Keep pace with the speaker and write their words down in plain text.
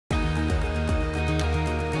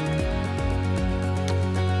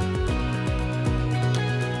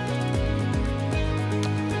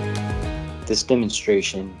This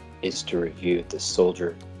demonstration is to review the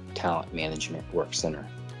Soldier Talent Management Workcenter.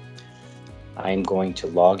 I am going to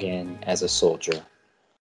log in as a soldier.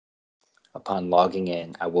 Upon logging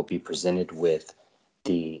in, I will be presented with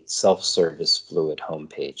the self-service Fluid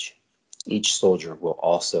homepage. Each soldier will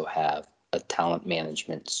also have a Talent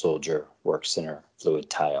Management Soldier Workcenter Fluid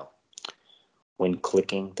tile. When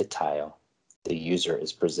clicking the tile, the user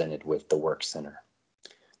is presented with the Workcenter.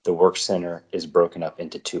 The Workcenter is broken up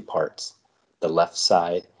into two parts. The left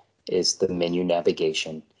side is the menu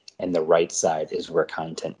navigation, and the right side is where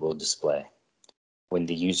content will display. When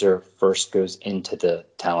the user first goes into the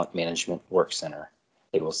Talent Management Workcenter,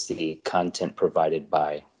 they will see content provided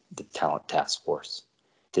by the Talent Task Force.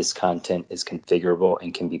 This content is configurable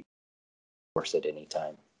and can be forced at any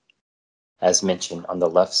time. As mentioned, on the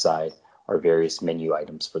left side are various menu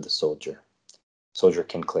items for the soldier. Soldier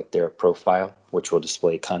can click their profile, which will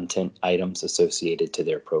display content items associated to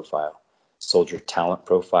their profile. Soldier talent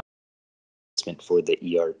profile for the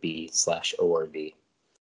ERB/ORB.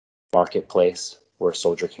 Marketplace, where a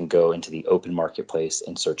soldier can go into the open marketplace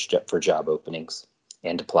and search for job openings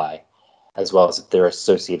and apply, as well as if they're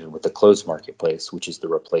associated with the closed marketplace, which is the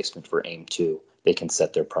replacement for AIM2, they can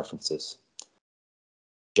set their preferences.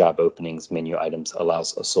 Job openings menu items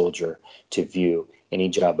allows a soldier to view any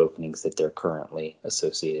job openings that they're currently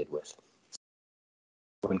associated with.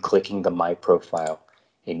 When clicking the My Profile,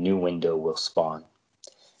 a new window will spawn.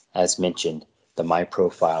 As mentioned, the My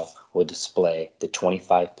Profile will display the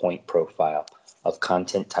 25-point profile of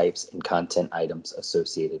content types and content items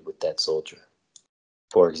associated with that soldier.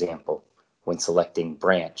 For example, when selecting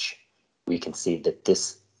branch, we can see that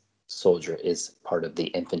this soldier is part of the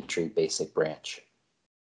infantry basic branch.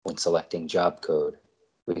 When selecting job code,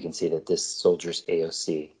 we can see that this soldier's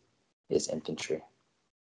AOC is infantry.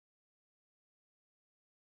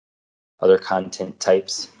 Other content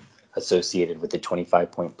types associated with the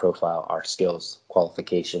 25-point profile are skills,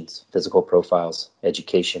 qualifications, physical profiles,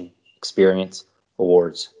 education, experience,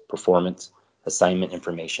 awards, performance, assignment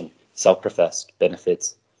information, self-professed,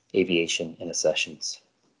 benefits, aviation, and accessions.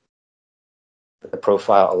 The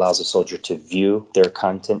profile allows a soldier to view their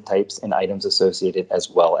content types and items associated,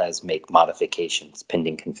 as well as make modifications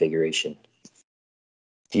pending configuration.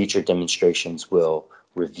 Future demonstrations will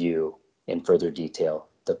review in further detail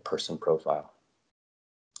the person profile.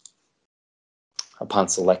 Upon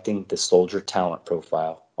selecting the soldier talent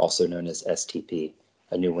profile, also known as STP,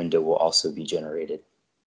 a new window will also be generated.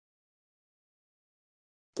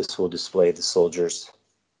 This will display the soldier's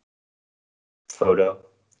photo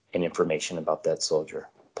and information about that soldier,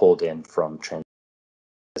 pulled in from trans,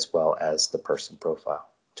 as well as the person profile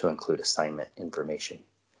to include assignment information.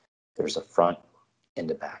 There's a front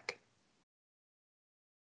and a back.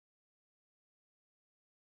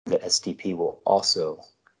 The STP will also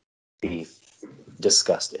be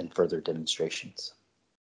discussed in further demonstrations.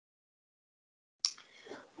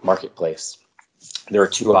 Marketplace. There are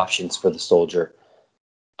two options for the soldier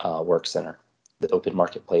Workcenter: the open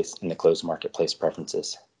marketplace and the closed marketplace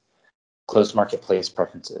preferences. Closed marketplace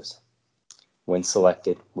preferences, when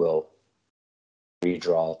selected, will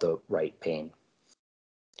redraw the right pane.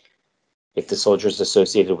 If the soldier is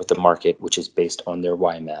associated with the market, which is based on their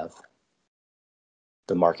YMAV,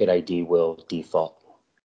 the market ID will default.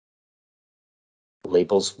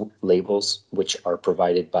 Labels which are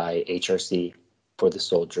provided by HRC for the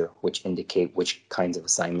soldier, which indicate which kinds of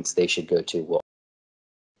assignments they should go to, will.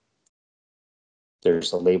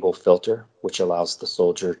 There's a label filter, which allows the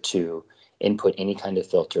soldier to input any kind of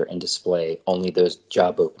filter and display only those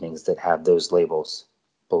job openings that have those labels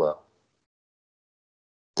below.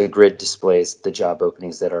 The grid displays the job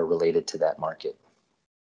openings that are related to that market.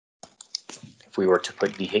 If we were to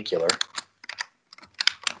put vehicular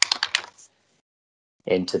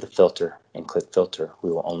into the filter and click filter, we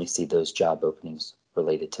will only see those job openings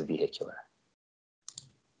related to vehicular.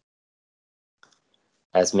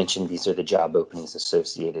 As mentioned, these are the job openings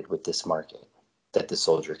associated with this market that the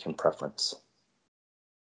soldier can preference.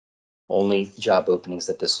 Only job openings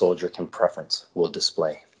that the soldier can preference will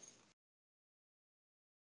display.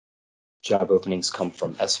 Job openings come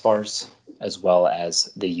from SFARs, as well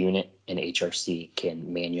as the unit and HRC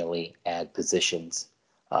can manually add positions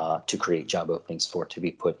to create job openings for it to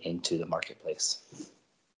be put into the marketplace.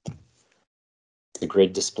 The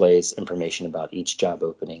grid displays information about each job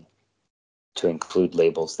opening to include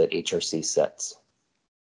labels that HRC sets.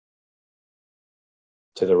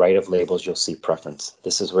 To the right of labels, you'll see preference.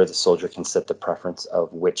 This is where the soldier can set the preference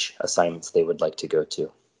of which assignments they would like to go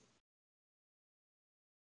to.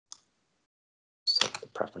 Set the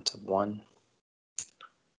preference of 1,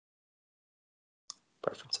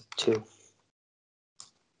 preference of 2,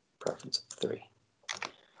 preference of 3.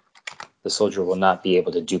 The soldier will not be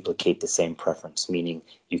able to duplicate the same preference, meaning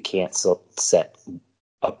you can't set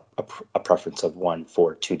a preference of 1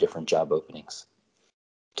 for 2 different job openings.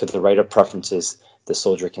 To the right of preferences, the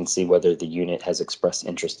soldier can see whether the unit has expressed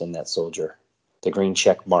interest in that soldier. The green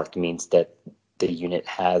check mark means that the unit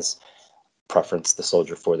has preferenced the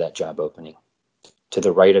soldier for that job opening. To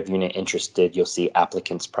the right of unit interested, you'll see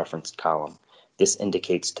applicants preference column. This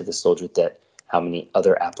indicates to the soldier that how many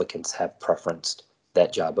other applicants have preferenced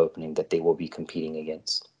that job opening that they will be competing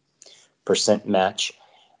against. Percent match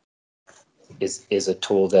is a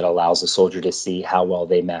tool that allows a soldier to see how well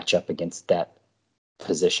they match up against that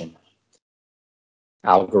position.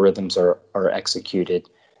 Algorithms are executed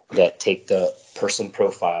that take the person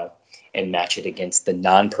profile and match it against the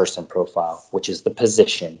non-person profile, which is the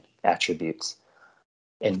position attributes,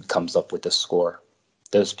 and comes up with a score.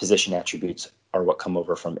 Those position attributes are what come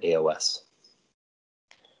over from AOS.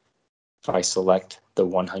 If I select the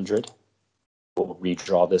 100, we'll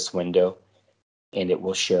redraw this window, and it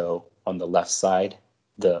will show on the left side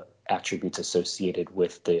the attributes associated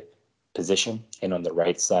with the position, and on the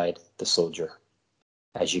right side the soldier.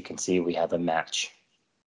 As you can see, we have a match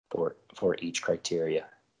for each criteria.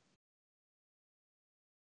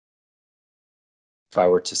 If I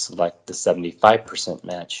were to select the 75%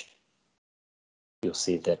 match, you'll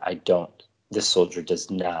see that this soldier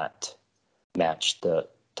does not match the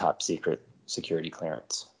top secret security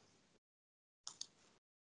clearance.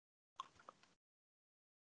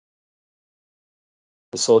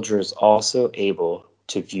 The soldier is also able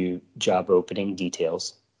to view job opening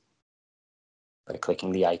details by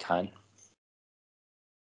clicking the icon.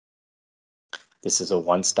 This is a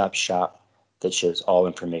one-stop shop that shows all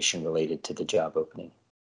information related to the job opening.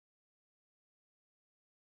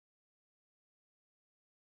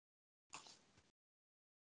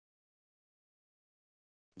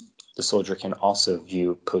 The soldier can also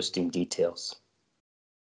view posting details.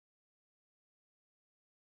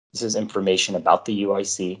 This is information about the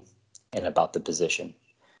UIC and about the position.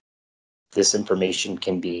 This information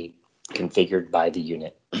can be configured by the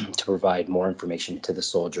unit to provide more information to the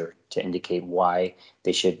soldier to indicate why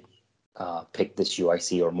they should pick this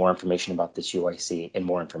UIC, or more information about this UIC and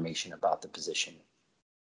more information about the position.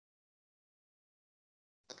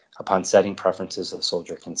 Upon setting preferences, the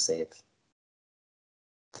soldier can save.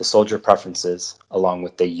 The soldier preferences, along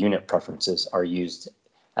with the unit preferences, are used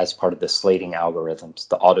as part of the slating algorithms,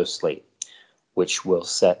 the auto slate, which will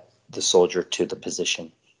set the soldier to the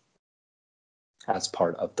position as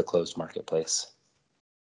part of the closed marketplace.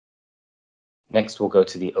 Next, we'll go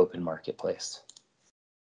to the open marketplace.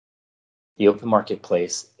 The open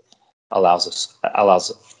marketplace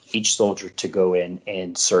allows each soldier to go in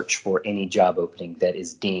and search for any job opening that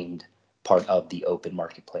is deemed part of the open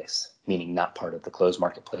marketplace, meaning not part of the closed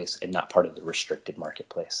marketplace and not part of the restricted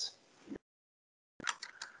marketplace.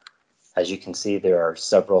 As you can see, there are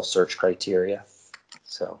several search criteria.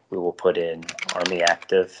 So we will put in Army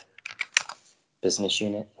Active Business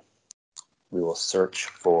Unit. We will search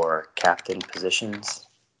for captain positions.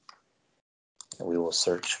 And we will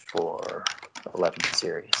search for 11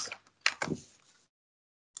 series.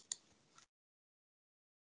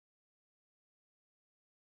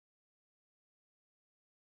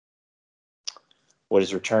 What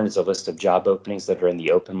is returned is a list of job openings that are in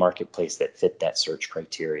the open marketplace that fit that search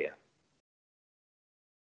criteria.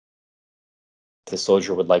 If the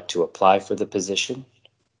soldier would like to apply for the position,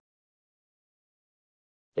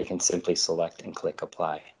 they can simply select and click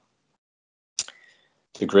Apply.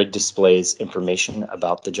 The grid displays information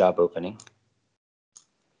about the job opening.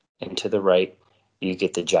 And to the right, you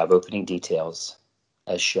get the job opening details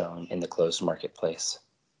as shown in the closed marketplace,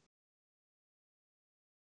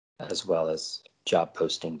 as well as job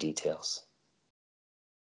posting details.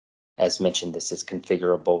 As mentioned, this is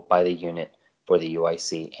configurable by the unit for the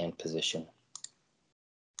UIC and position.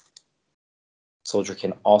 Soldier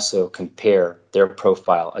can also compare their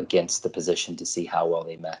profile against the position to see how well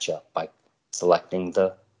they match up by selecting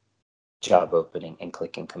the job opening and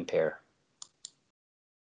clicking Compare.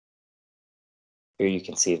 Here you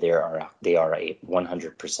can see they are a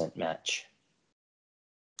 100% match.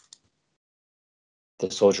 If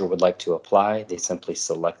the soldier would like to apply, they simply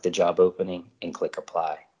select the job opening and click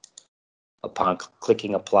Apply. Upon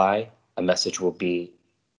clicking Apply, a message will be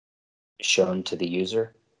shown to the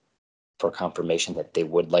user for confirmation that they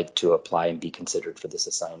would like to apply and be considered for this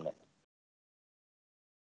assignment.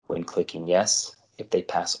 When clicking Yes, if they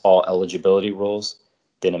pass all eligibility rules,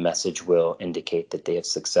 then a message will indicate that they have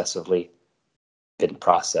successfully been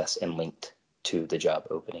processed and linked to the job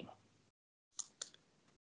opening.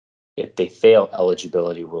 If they fail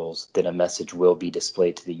eligibility rules, then a message will be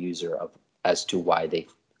displayed to the user as to why they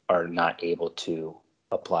are not able to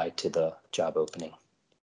apply to the job opening.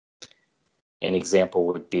 An example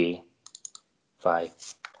would be if I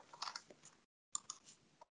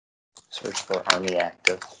search for Army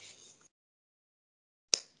active,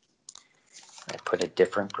 I put a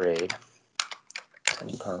different grade,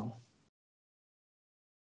 and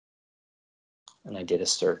I did a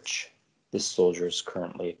search. This soldier is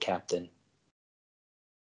currently a captain.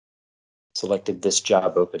 Selected this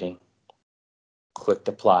job opening, clicked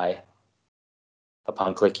apply.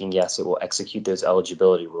 Upon clicking yes, it will execute those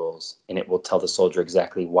eligibility rules, and it will tell the soldier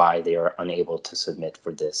exactly why they are unable to submit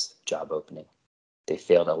for this job opening. They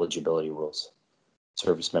failed eligibility rules.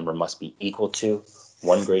 Service member must be equal to,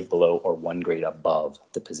 1 grade below, or 1 grade above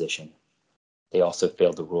the position. They also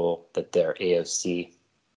failed the rule that their AOC,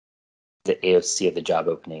 the AOC of the job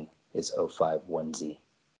opening is 051Z,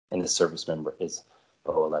 and the service member is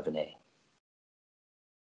 011A.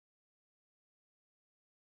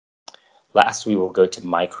 Last, we will go to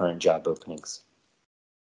My Current Job Openings.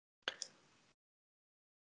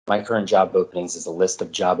 My Current Job Openings is a list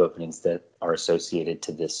of job openings that are associated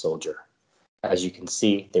to this soldier. As you can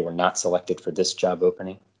see, they were not selected for this job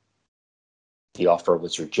opening. The offer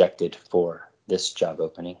was rejected for this job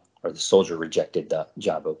opening, or the soldier rejected the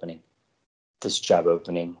job opening. This job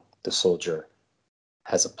opening, the soldier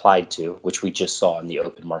has applied to, which we just saw in the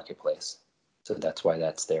open marketplace. So that's why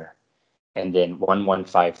that's there. And then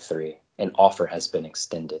 1153, an offer has been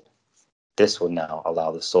extended. This will now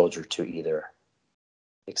allow the soldier to either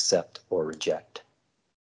accept or reject.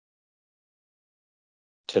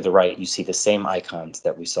 To the right, you see the same icons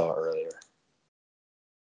that we saw earlier,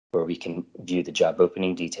 where we can view the job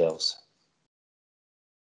opening details,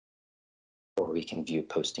 or we can view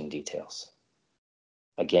posting details.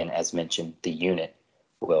 Again, as mentioned, the unit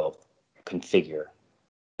will configure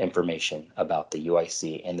information about the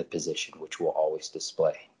UIC and the position, which will always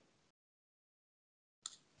display.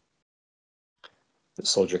 The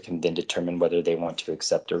soldier can then determine whether they want to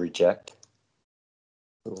accept or reject.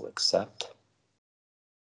 We will accept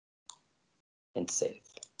and save.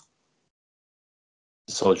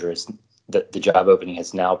 The job opening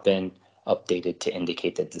has now been updated to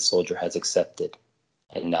indicate that the soldier has accepted,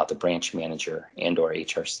 and now the branch manager and or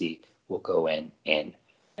HRC will go in and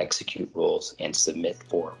execute rules and submit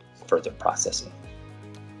for further processing.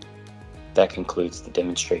 That concludes the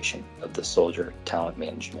demonstration of the Soldier Talent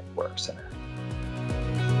Management Work Center.